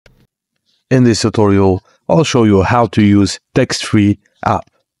In this tutorial, I'll show you how to use TextFree app.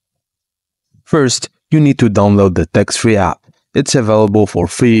 First, you need to download the TextFree app. It's available for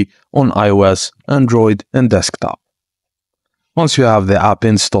free on iOS, Android, and desktop. Once you have the app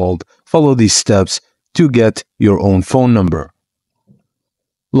installed, follow these steps to get your own phone number.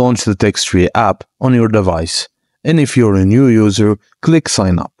 Launch the TextFree app on your device, and if you're a new user, click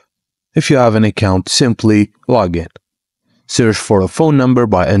Sign Up. If you have an account, simply log in. Search for a phone number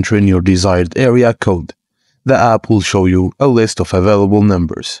by entering your desired area code. The app will show you a list of available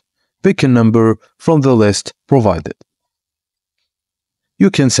numbers. Pick a number from the list provided.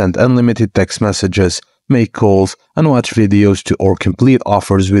 You can send unlimited text messages, make calls, and watch videos or complete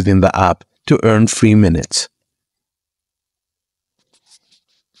offers within the app to earn free minutes.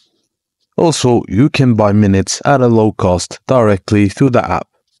 Also, you can buy minutes at a low cost directly through the app,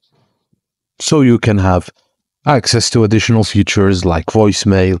 so you can have access to additional features like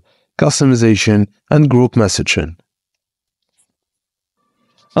voicemail, customization, and group messaging.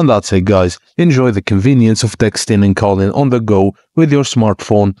 And that's it, guys. Enjoy the convenience of texting and calling on the go with your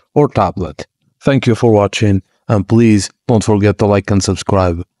smartphone or tablet. Thank you for watching, and please don't forget to like and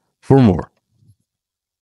subscribe for more.